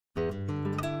Hi,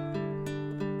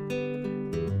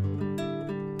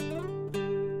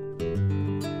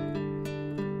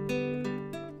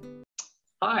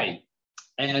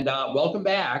 and welcome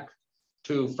back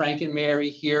to Frank and Mary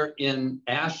here in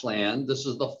Ashland. This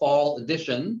is the fall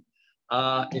edition.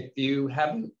 If you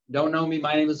don't know me,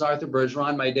 my name is Arthur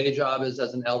Bergeron. My day job is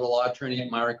as an elder law attorney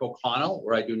at Myrick O'Connell,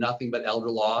 where I do nothing but elder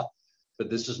law. But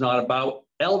this is not about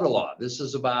elder law. This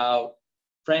is about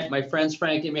my friends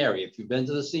Frank and Mary. If you've been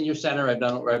to the senior center, I've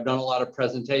done a lot of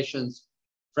presentations.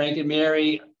 Frank and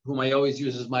Mary, whom I always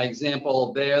use as my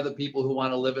example, they're the people who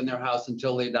want to live in their house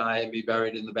until they die and be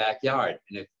buried in the backyard.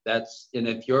 And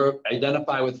if you're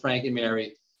identify with Frank and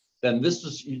Mary, then this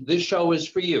show is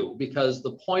for you, because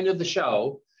the point of the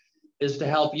show is to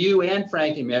help you and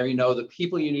Frank and Mary know the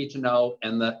people you need to know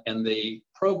and the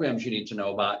programs you need to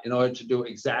know about in order to do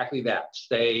exactly that.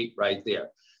 Stay right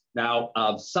there. Now,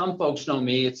 some folks know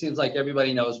me. It seems like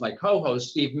everybody knows my co-host,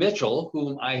 Steve Mitchell,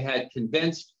 whom I had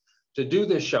convinced to do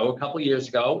this show a couple of years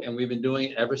ago, and we've been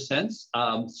doing it ever since.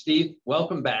 Steve,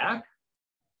 welcome back.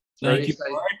 Thank you,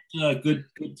 Art. Good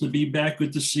to be back.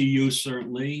 Good to see you,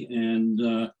 certainly.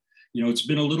 And it's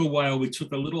been a little while. We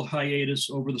took a little hiatus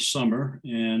over the summer,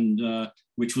 and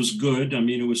which was good. I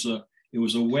mean, it was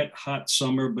a wet, hot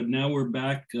summer, but now we're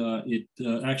back.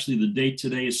 Actually, the date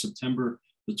today is September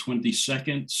the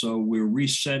 22nd, so we're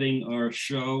resetting our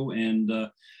show, and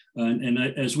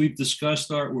as we've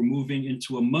discussed, Art, we're moving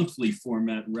into a monthly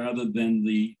format rather than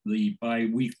the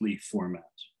bi-weekly format.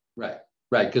 Right,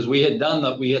 because we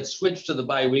had switched to the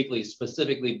bi-weekly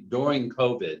specifically during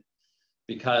COVID,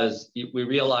 because we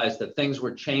realized that things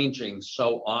were changing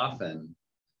so often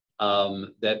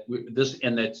that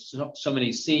so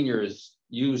many seniors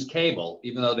use cable,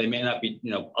 even though they may not be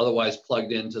otherwise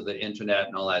plugged into the internet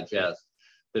and all that jazz.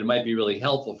 But it might be really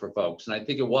helpful for folks, and I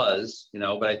think it was,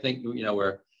 but I think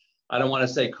I don't want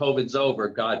to say COVID's over,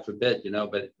 God forbid,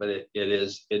 but it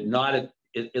is not.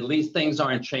 At least things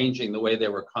aren't changing the way they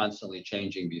were constantly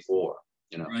changing before,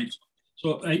 Right.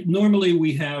 So normally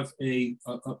we have a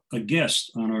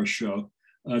guest on our show.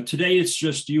 Today it's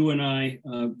just you and I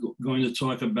going to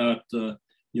talk about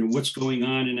what's going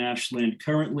on in Ashland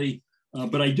currently.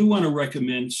 But I do want to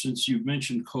recommend, since you've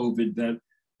mentioned COVID, that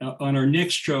on our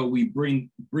next show, we bring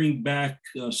back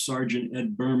Sergeant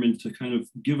Ed Berman to kind of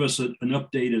give us an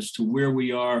update as to where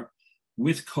we are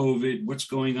with COVID, what's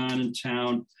going on in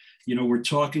town. We're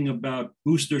talking about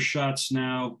booster shots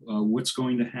now, what's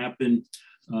going to happen,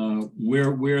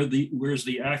 where's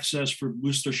the access for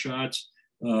booster shots,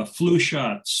 flu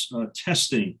shots,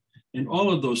 testing, and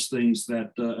all of those things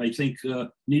that I think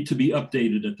need to be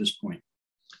updated at this point.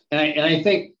 And I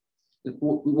think,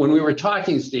 when we were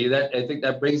talking, Steve, I think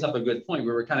that brings up a good point.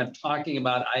 We were kind of talking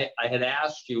about, I had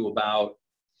asked you about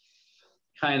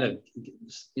kind of,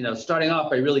 starting off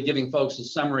by really giving folks a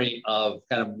summary of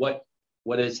kind of what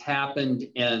has happened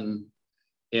in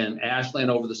Ashland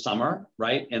over the summer,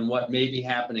 right? And what may be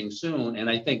happening soon. And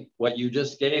I think what you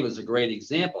just gave is a great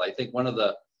example. I think one of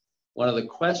the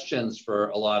questions for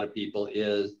a lot of people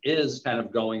is kind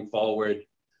of going forward,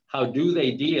 how do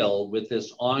they deal with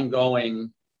this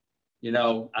ongoing, I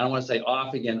don't want to say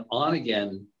off again, on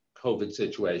again COVID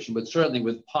situation, but certainly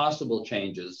with possible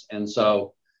changes. And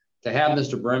so to have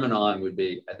Mr. Berman on would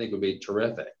be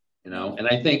terrific, And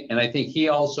I think he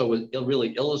also really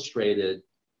illustrated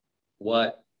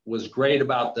what was great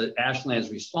about the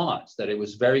Ashland's response, that it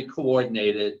was very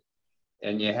coordinated,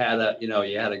 and you had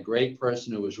a great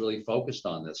person who was really focused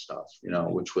on this stuff,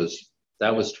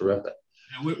 that was terrific.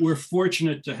 We're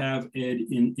fortunate to have Ed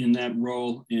in that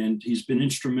role, and he's been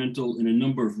instrumental in a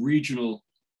number of regional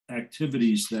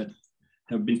activities that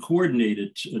have been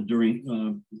coordinated during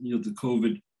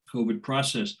the COVID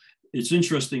process. It's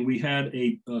interesting. We had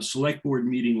a select board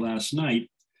meeting last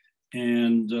night,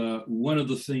 and one of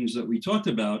the things that we talked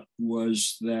about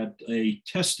was that a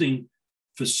testing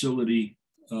facility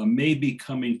may be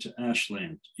coming to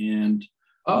Ashland, and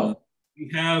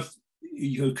we have.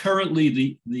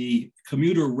 Currently, the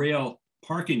commuter rail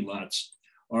parking lots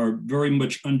are very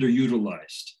much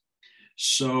underutilized.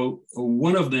 So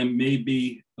one of them may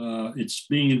be, it's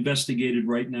being investigated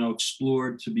right now,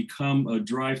 explored to become a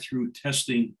drive-through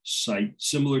testing site,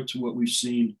 similar to what we've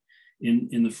seen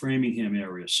in the Framingham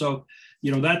area. So,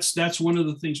 that's one of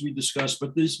the things we discussed.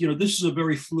 But this is a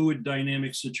very fluid,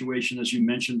 dynamic situation, as you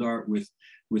mentioned, Art, with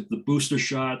the booster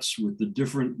shots, with the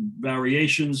different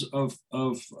variations of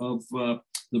the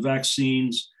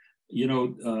vaccines,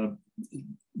 the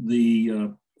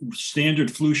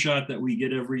standard flu shot that we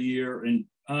get every year, and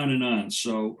on.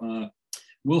 So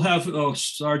we'll have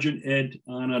Sergeant Ed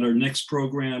on at our next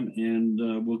program,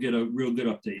 and we'll get a real good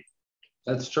update.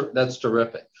 That's true. That's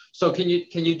terrific. So can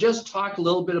you just talk a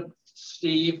little bit,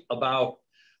 Steve, about,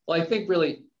 well, I think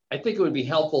it would be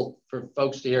helpful for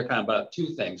folks to hear kind of about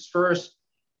two things. First,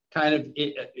 kind of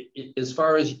as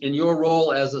far as in your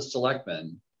role as a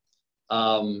selectman,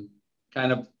 kind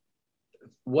of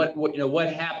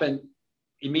what happened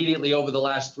immediately over the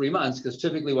last 3 months, because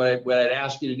typically what I'd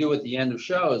ask you to do at the end of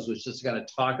shows was just kind of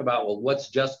talk about, well, what's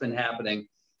just been happening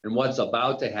and what's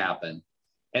about to happen.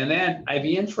 And then I'd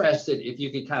be interested if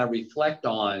you could kind of reflect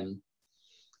on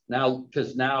now,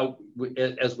 because now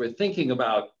as we're thinking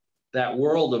about that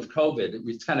world of COVID,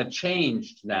 it's kind of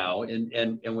changed now,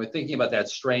 and we're thinking about that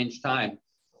strange time,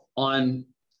 on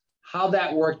how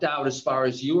that worked out as far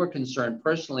as you were concerned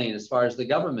personally and as far as the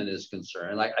government is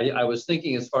concerned. Like I was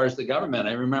thinking as far as the government,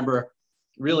 I remember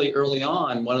really early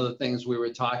on, one of the things we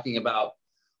were talking about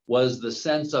was the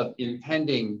sense of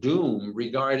impending doom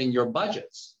regarding your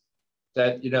budgets,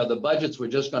 that, the budgets were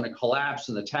just going to collapse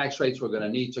and the tax rates were going to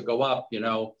need to go up,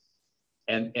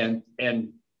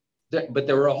 but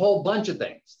there were a whole bunch of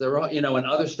things. There were, and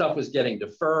other stuff was getting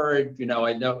deferred.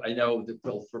 I know that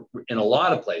in a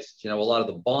lot of places, a lot of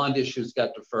the bond issues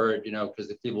got deferred, because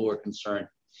the people were concerned.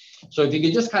 So if you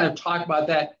could just kind of talk about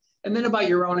that, and then about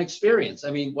your own experience.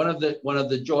 I mean, one of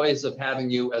the joys of having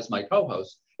you as my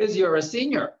co-host is you're a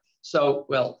senior. So,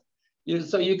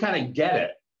 so you kind of get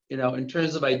it, in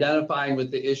terms of identifying with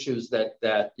the issues that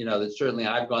certainly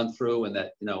I've gone through, and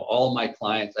that, all my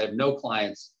clients, I have no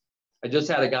clients. I just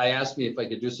had a guy ask me if I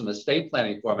could do some estate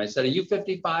planning for him. I said, are you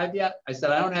 55 yet? I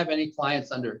said, I don't have any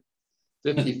clients under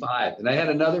 55. And I had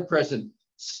another person,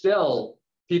 still,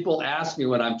 people ask me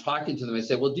when I'm talking to them, I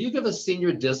say, well, do you give a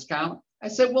senior discount? I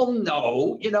said, well,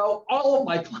 no, all of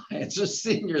my clients are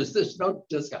seniors. There's no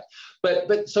discount.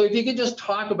 But so if you could just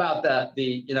talk about that,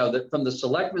 from the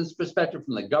selectman's perspective,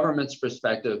 from the government's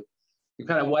perspective,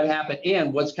 kind of what happened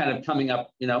and what's kind of coming up,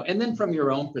 and then from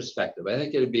your own perspective, I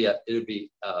think it would be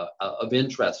of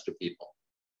interest to people.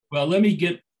 Well, let me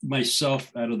get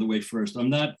myself out of the way first. I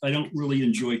don't really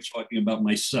enjoy talking about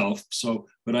myself.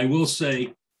 But I will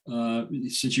say,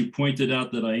 since you pointed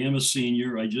out that I am a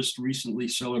senior, I just recently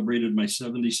celebrated my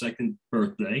 72nd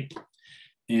birthday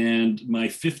and my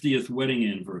 50th wedding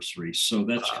anniversary. So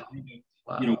that's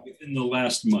within the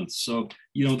last month. So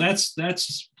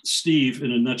that's Steve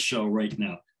in a nutshell right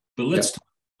now. But let's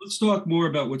talk more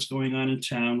about what's going on in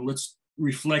town. Let's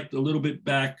reflect a little bit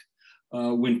back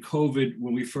when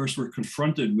we first were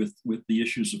confronted with the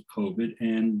issues of COVID,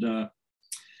 and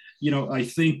I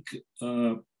think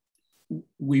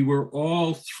we were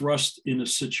all thrust in a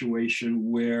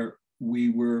situation where we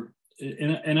were,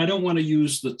 and I don't want to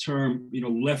use the term,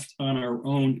 left on our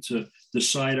own to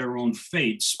decide our own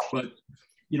fates, but,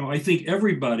 I think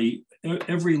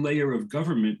every layer of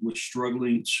government was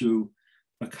struggling to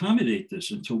accommodate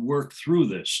this and to work through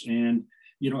this. And,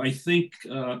 I think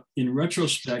in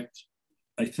retrospect,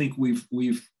 I think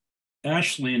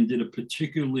Ashland did a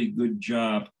particularly good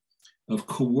job of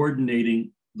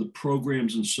coordinating the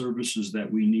programs and services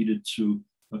that we needed to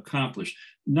accomplish,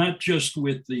 not just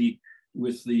with the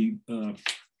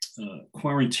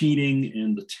quarantining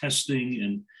and the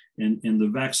testing and the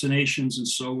vaccinations and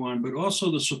so on, but also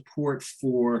the support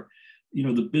for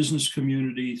the business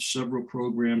community, several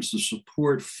programs, the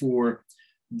support for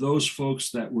those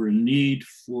folks that were in need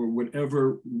for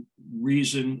whatever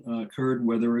reason occurred,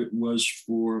 whether it was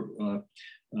for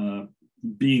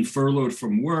being furloughed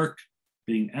from work,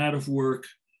 being out of work,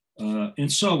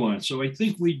 and so on. So I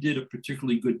think we did a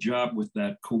particularly good job with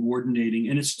that coordinating,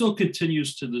 and it still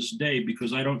continues to this day,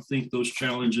 because I don't think those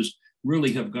challenges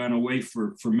really have gone away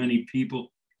for many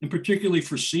people, and particularly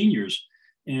for seniors.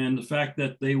 And the fact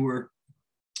that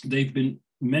they've been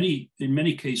in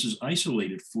many cases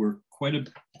isolated for quite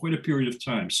a period of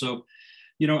time. So,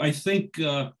 I think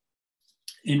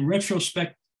in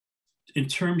retrospect, in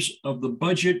terms of the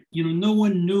budget, no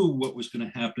one knew what was going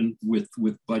to happen with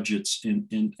budgets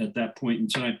in at that point in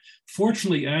time.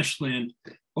 Fortunately, Ashland,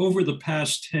 over the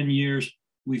past 10 years,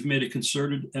 we've made a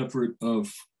concerted effort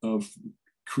of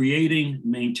creating,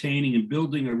 maintaining, and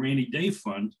building a rainy day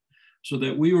fund, so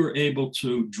that we were able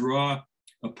to draw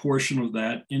a portion of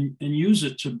that and use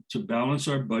it to balance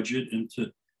our budget and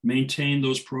to maintain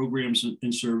those programs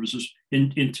and services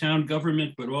in town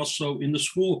government, but also in the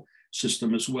school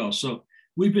system as well. So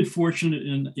we've been fortunate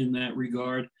in that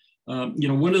regard.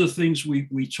 One of the things we've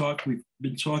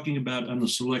been talking about on the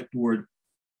select board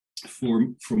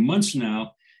for months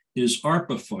now is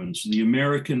ARPA funds, the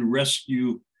American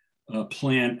Rescue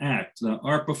Plan Act. The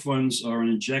ARPA funds are an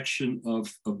injection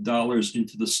of dollars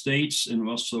into the states and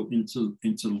also into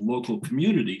local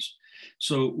communities.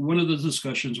 So one of the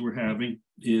discussions we're having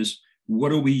is, what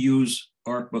do we use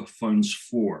ARPA funds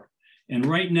for. And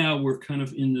right now we're kind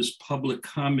of in this public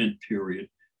comment period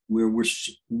where we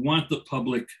want the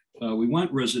public, we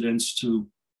want residents to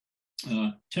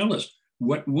tell us,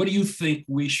 what do you think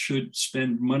we should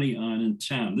spend money on in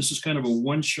town? This is kind of a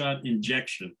one-shot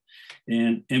injection.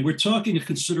 And we're talking a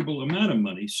considerable amount of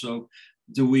money. So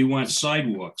do we want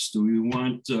sidewalks? Do we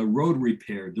want road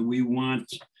repair? Do we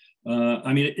want,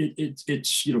 I mean,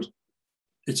 it's, you know,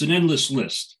 it's an endless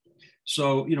list.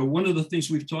 So, you know, one of the things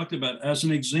we've talked about as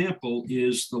an example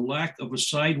is the lack of a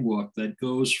sidewalk that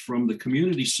goes from the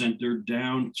community center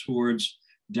down towards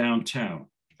downtown.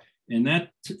 And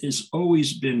that has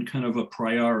always been kind of a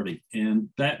priority. And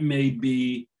that may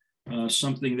be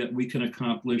something that we can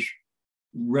accomplish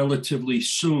relatively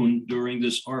soon during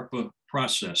this ARPA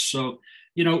process. So,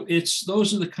 you know,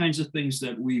 those are the kinds of things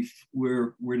that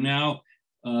we're now,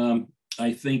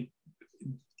 I think,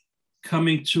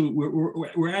 coming to,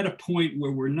 we're at a point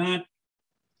where we're not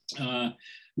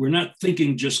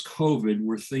thinking just COVID.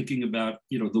 We're thinking about,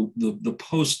 you know, the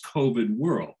post-COVID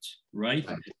world, right?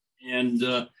 And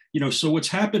you know, so what's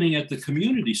happening at the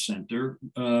community center,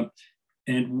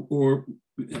 or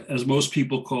as most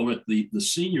people call it, the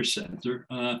senior center,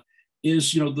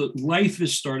 is, you know, the life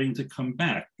is starting to come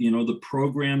back. You know, the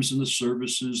programs and the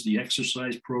services, the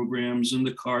exercise programs and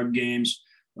the card games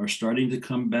are starting to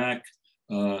come back.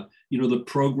 You know, the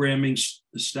programming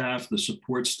staff, the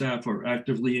support staff are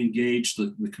actively engaged.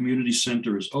 The community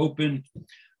center is open.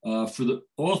 All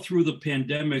through the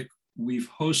pandemic, we've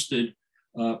hosted,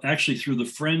 actually through the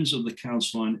Friends of the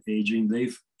Council on Aging,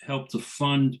 they've helped to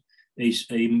fund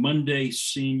a Monday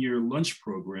senior lunch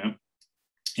program.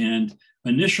 And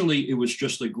initially it was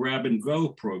just a grab and go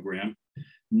program.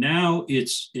 Now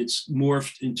it's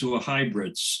morphed into a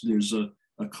hybrid. There's a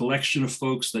collection of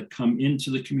folks that come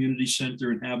into the community center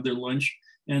and have their lunch.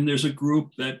 And there's a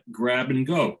group that grab and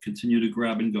go, continue to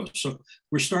grab and go. So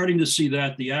we're starting to see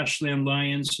that. The Ashland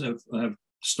Lions have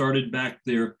started back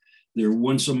their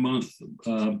once a month,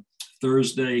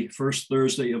 first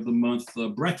Thursday of the month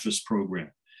breakfast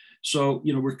program. So,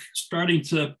 you know, we're starting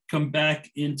to come back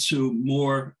into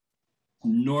more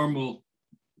normal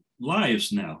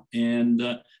lives now. And,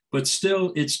 but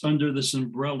still it's under this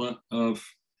umbrella of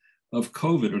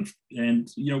COVID, and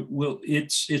you know,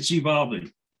 it's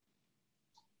evolving.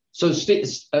 So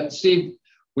Steve,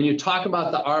 when you talk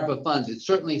about the ARPA funds, it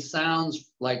certainly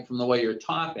sounds like, from the way you're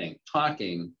talking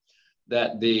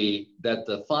that the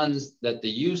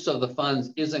use of the funds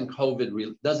isn't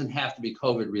COVID, doesn't have to be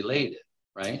COVID related,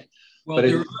 right? Well,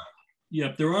 but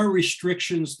there are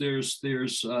restrictions. There's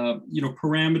you know,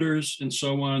 parameters and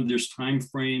so on. There's time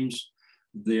frames.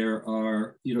 There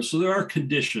are, you know, so there are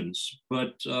conditions,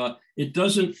 but it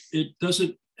doesn't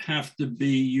have to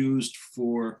be used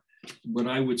for what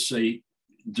I would say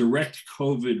direct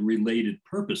COVID related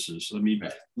purposes. I mean,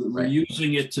 we're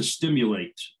using it to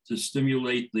stimulate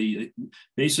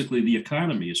basically the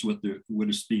economy is what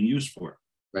it's being used for.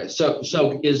 Right. So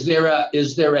is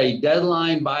there a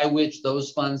deadline by which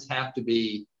those funds have to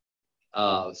be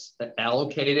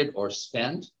allocated or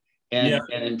spent? And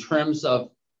in terms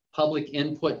of public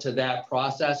input to that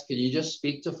process, can you just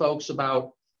speak to folks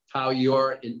about how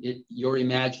you're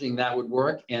imagining that would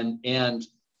work? And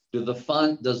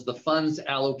does the funds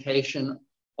allocation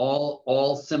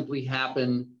all simply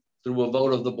happen through a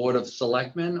vote of the Board of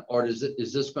Selectmen, or is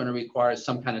this going to require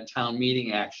some kind of town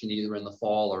meeting action either in the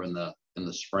fall or in the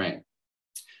spring?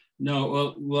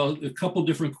 No, well, a couple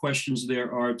different questions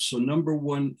there, Art. So number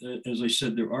one, as I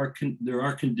said, there are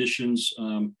conditions.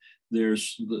 There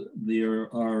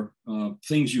are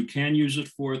things you can use it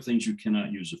for, things you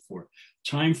cannot use it for.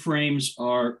 Timeframes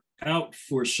are out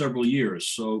for several years.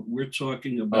 So we're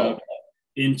talking about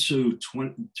into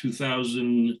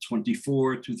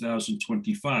 2024,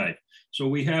 2025. So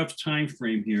we have time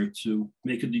frame here to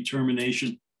make a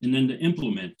determination and then to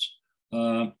implement.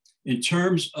 In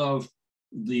terms of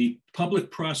the public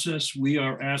process, we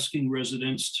are asking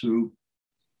residents to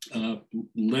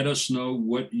let us know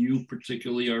what you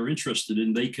particularly are interested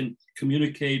in. They can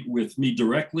communicate with me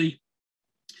directly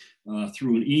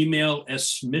through an email,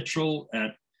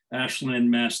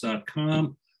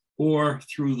 smitchell@ashlandmass.com, or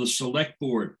through the select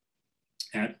board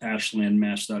at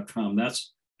ashlandmass.com.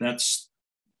 That's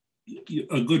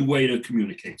a good way to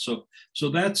communicate. So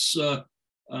that's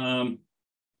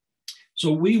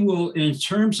so we will, in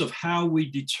terms of how we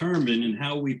determine and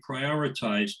how we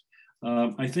prioritize,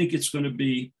 I think it's going to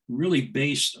be really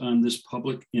based on this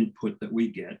public input that we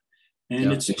get.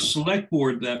 And it's a select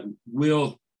board that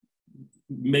will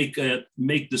make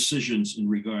decisions in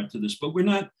regard to this. But we're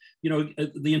not, you know,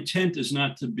 the intent is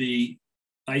not to be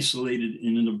isolated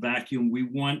and in a vacuum. We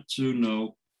want to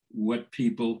know what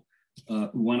people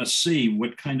want to see,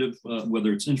 what kind of,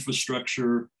 whether it's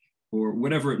infrastructure or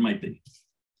whatever it might be.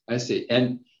 I see.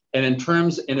 And in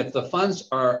terms, and if the funds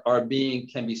can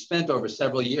be spent over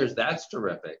several years, that's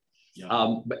terrific. Yeah.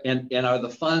 Are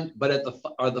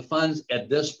the funds at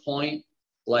this point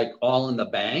like all in the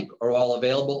bank or all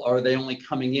available, or are they only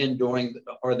coming in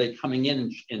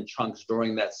in chunks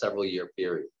during that several year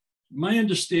period? My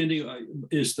understanding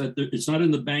is that it's not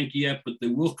in the bank yet, but they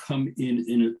will come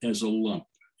in as a lump.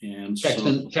 And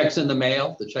checks in the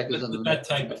mail. The check is in the mail.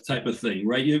 That type of thing,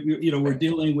 right? You know, we're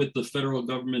dealing with the federal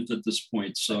government at this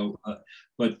point. So,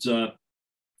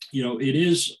 you know, it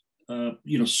is.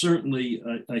 You know, certainly,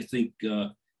 I think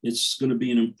it's going to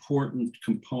be an important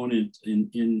component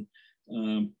in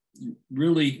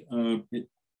really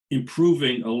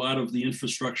improving a lot of the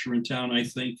infrastructure in town. I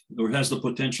think, or has the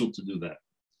potential to do that.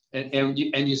 And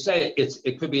you say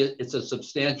it's a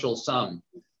substantial sum.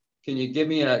 Can you give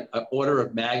me an order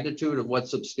of magnitude of what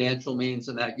substantial means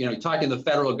in that? You know, talking the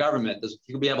federal government,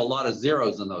 you could have a lot of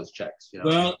zeros in those checks. You know?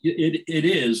 Well, it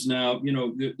is now. You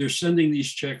know, they're sending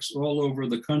these checks all over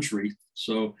the country.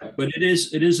 So, but it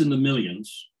is in the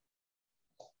millions.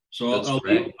 So I'll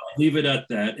leave it at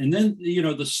that. And then, you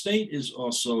know, the state is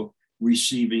also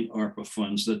receiving ARPA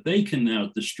funds that they can now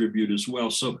distribute as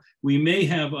well. So we may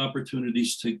have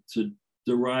opportunities to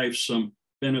derive some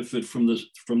benefit from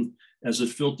as it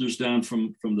filters down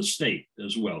from the state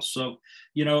as well. So,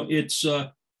 you know, it's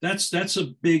that's a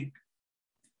big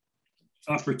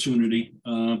opportunity.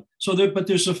 But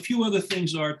there's a few other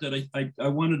things, Art, that I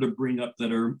wanted to bring up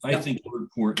that I think are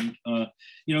important.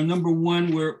 You know, number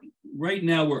one, right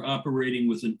now we're operating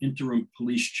with an interim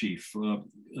police chief.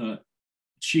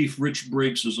 Chief Rich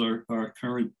Briggs is our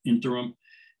current interim,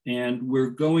 and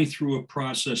we're going through a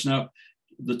process. Now,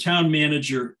 the town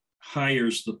manager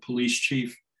hires the police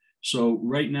chief. So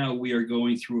right now we are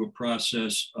going through a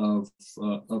process of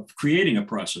creating a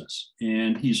process,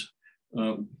 and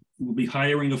we'll be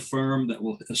hiring a firm that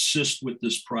will assist with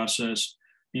this process.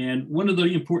 And one of the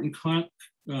important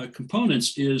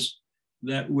components is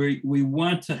that we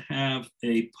want to have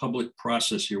a public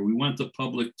process here. We want the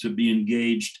public to be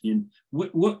engaged in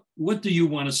what do you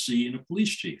want to see in a police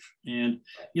chief? And,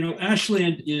 you know,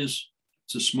 Ashland it's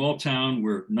a small town.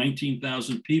 We're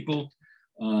 19,000 people.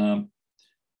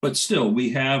 But still,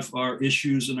 we have our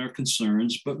issues and our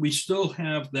concerns, but we still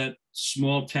have that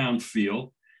small town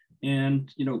feel.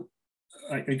 And, you know,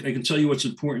 I can tell you what's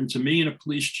important to me in a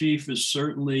police chief is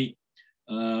certainly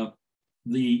the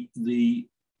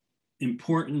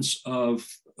importance of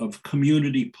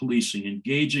community policing,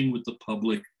 engaging with the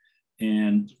public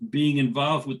and being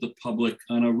involved with the public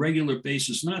on a regular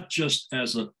basis, not just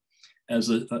as a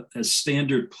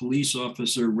standard police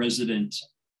officer resident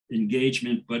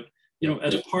engagement, but you know,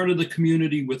 as part of the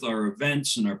community with our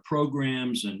events and our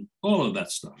programs and all of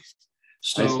that stuff.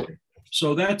 So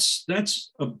that's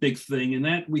a big thing, and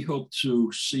that we hope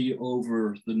to see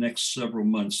over the next several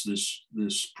months,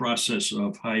 this process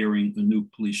of hiring a new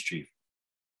police chief.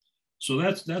 So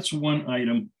that's one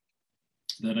item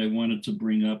that I wanted to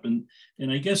bring up. And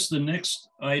I guess the next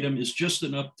item is just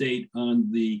an update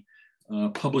on the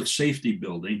public safety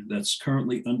building that's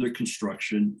currently under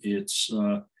construction. It's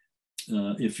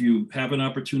if you have an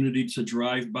opportunity to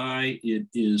drive by, it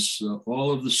is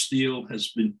all of the steel has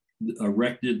been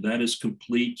erected. That is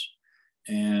complete,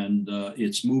 and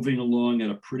it's moving along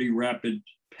at a pretty rapid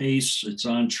pace. It's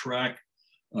on track,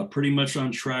 pretty much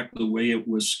on track the way it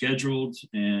was scheduled,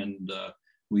 and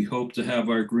we hope to have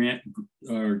our grand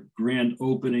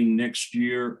opening next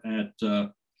year at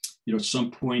you know, some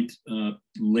point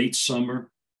late summer,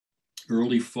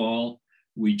 early fall.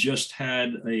 We just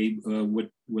had a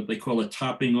what they call a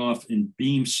topping off and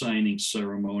beam signing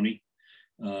ceremony,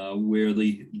 where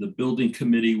the building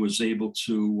committee was able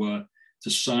to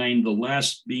sign the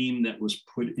last beam that was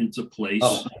put into place.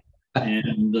 Oh.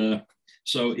 And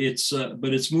so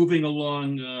but it's moving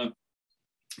along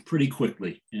pretty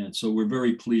quickly, and so we're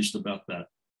very pleased about that.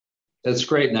 That's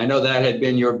great, and I know that had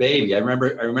been your baby. I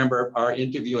remember our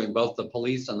interviewing both the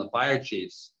police and the fire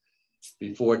chiefs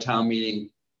before town meeting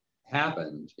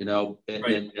happened, you know,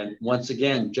 and once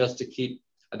again, just to keep,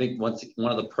 I think one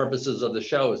of the purposes of the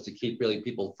show is to keep really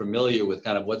people familiar with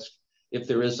kind of if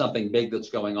there is something big that's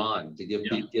going on, to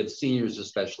give seniors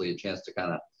especially a chance to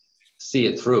kind of see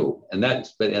it through. And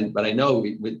but I know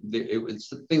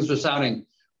things were sounding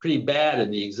pretty bad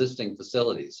in the existing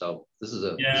facility. So this is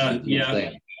a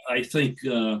thing. I think,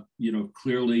 you know,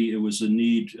 clearly it was a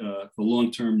need, a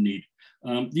long-term need.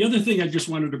 The other thing I just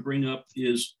wanted to bring up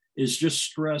is just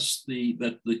stress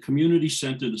that the community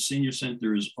center, the senior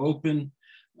center, is open.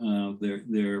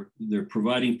 They're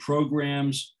providing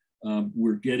programs.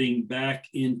 We're getting back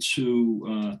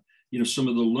into some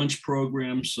of the lunch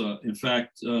programs. In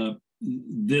fact,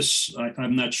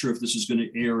 I'm not sure if this is going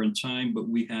to air in time, but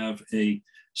we have a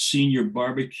senior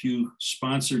barbecue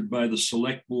sponsored by the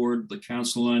Select Board, the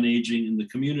Council on Aging, and the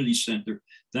Community Center.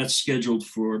 That's scheduled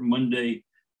for Monday,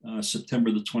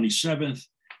 September the 27th.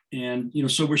 And,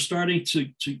 so we're starting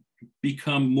to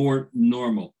become more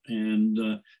normal.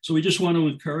 And so we just want to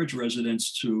encourage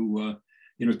residents to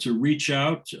reach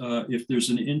out if there's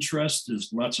an interest.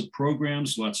 There's lots of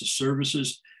programs, lots of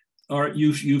services. Art,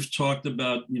 you've talked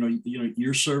about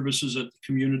your services at the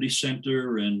community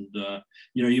center, and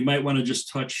you might want to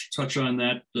just touch on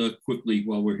that quickly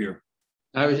while we're here.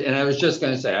 I was just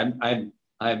going to say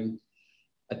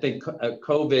I think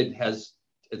COVID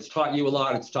it's taught you a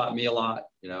lot. It's taught me a lot,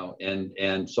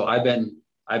 and so I've been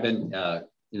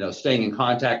staying in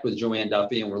contact with Joanne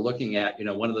Duffy, and we're looking at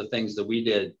one of the things that we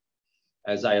did,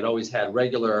 as I had always had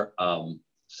regular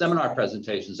seminar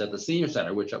presentations at the senior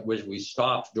center, which we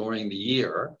stopped during the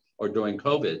year or during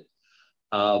COVID.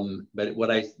 But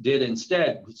what I did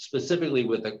instead, specifically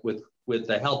with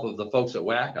the help of the folks at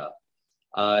WACA,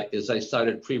 is I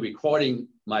started pre-recording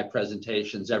my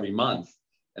presentations every month,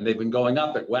 and they've been going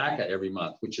up at WACA every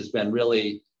month, which has been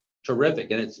really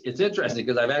terrific. And it's interesting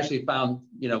because I've actually found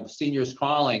seniors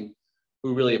calling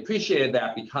who really appreciated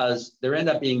that, because there end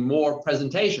up being more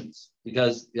presentations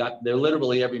because they're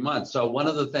literally every month. So one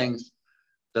of the things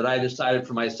that I decided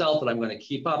for myself that I'm going to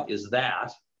keep up is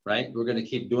that, right? We're going to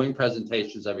keep doing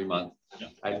presentations every month. Yeah.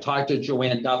 I've talked to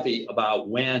Joanne Duffy about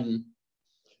when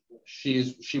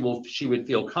she would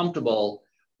feel comfortable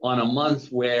on a month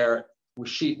where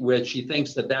she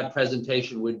thinks that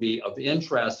presentation would be of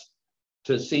interest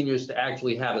to seniors to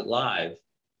actually have it live.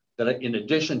 That in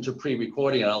addition to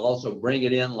pre-recording it, I'll also bring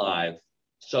it in live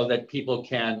so that people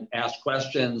can ask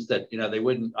questions that they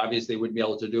wouldn't be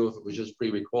able to do if it was just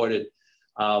pre-recorded.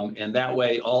 And that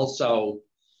way also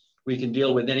we can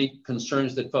deal with any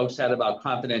concerns that folks had about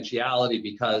confidentiality,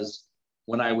 because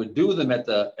when I would do them at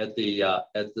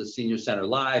the senior center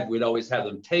live, we'd always have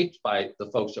them taped by the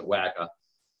folks at WACA.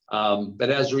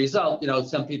 But as a result,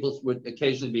 some people would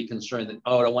occasionally be concerned that,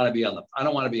 I don't want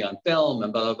to be on film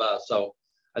and blah, blah, blah. So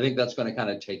I think that's going to kind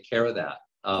of take care of that.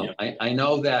 I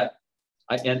know that,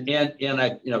 I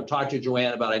talked to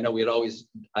Joanne about, I know we had always,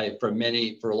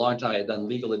 for a long time, I had done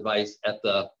legal advice at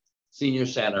the senior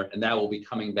center, and that will be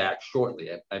coming back shortly.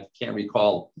 I can't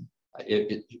recall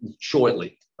it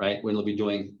shortly, right? When we'll be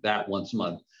doing that once a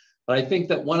month. But I think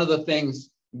that one of the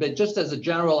things, but just as a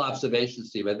general observation,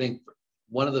 Steve, I think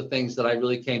one of the things that I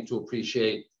really came to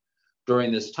appreciate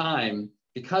during this time,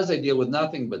 because I deal with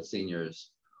nothing but seniors,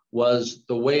 was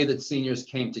the way that seniors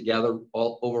came together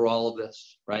over all of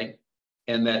this, right?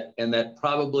 And that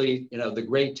probably, the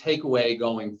great takeaway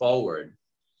going forward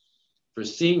for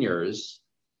seniors,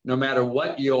 no matter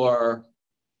what your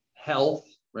health,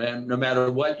 right, no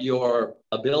matter what your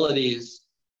abilities,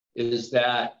 is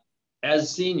that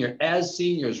as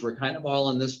seniors, we're kind of all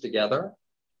in this together.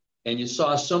 And you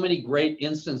saw so many great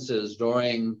instances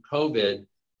during COVID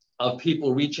of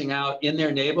people reaching out in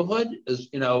their neighborhood, as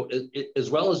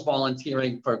well as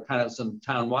volunteering for kind of some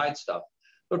town-wide stuff,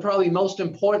 but probably most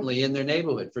importantly in their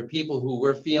neighborhood for people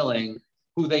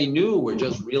who they knew were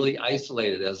just really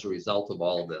isolated as a result of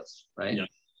all of this, right? Yeah.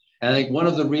 And I think one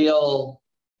of the real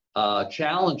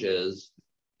challenges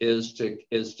is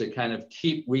to kind of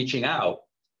keep reaching out,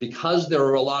 because there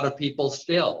are a lot of people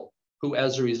still who,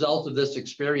 as a result of this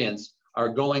experience, are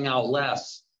going out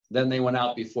less than they went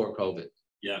out before COVID.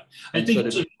 Yeah, I think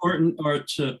it's important, Art,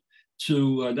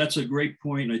 to that's a great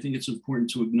point. I think it's important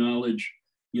to acknowledge,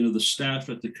 the staff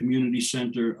at the community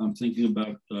center. I'm thinking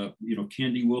about,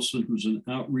 Candy Wilson, who's an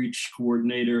outreach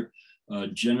coordinator,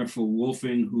 Jennifer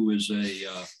Wolfing, who is a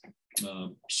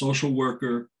social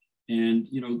worker. And,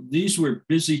 these were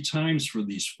busy times for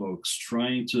these folks,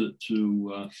 trying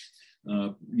to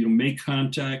make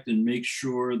contact and make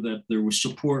sure that there was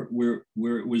support where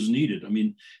it was needed. I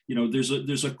mean,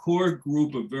 there's a core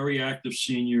group of very active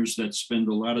seniors that spend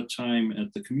a lot of time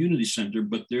at the community center,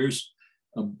 but there's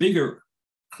a bigger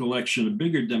collection, a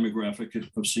bigger demographic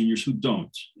of seniors who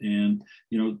don't. And,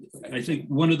 I think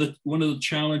one of the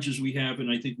challenges we have,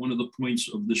 and I think one of the points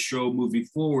of the show moving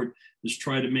forward, is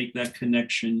try to make that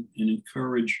connection and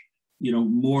encourage,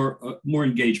 more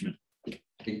engagement.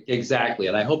 Exactly.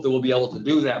 And I hope that we'll be able to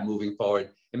do that moving forward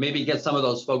and maybe get some of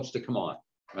those folks to come on,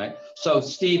 right? So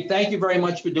Steve, thank you very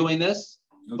much for doing this.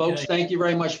 Okay. Folks, thank you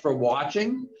very much for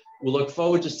watching. We'll look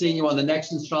forward to seeing you on the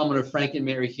next installment of Frank and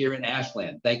Mary here in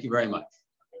Ashland. Thank you very much.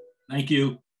 Thank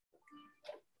you.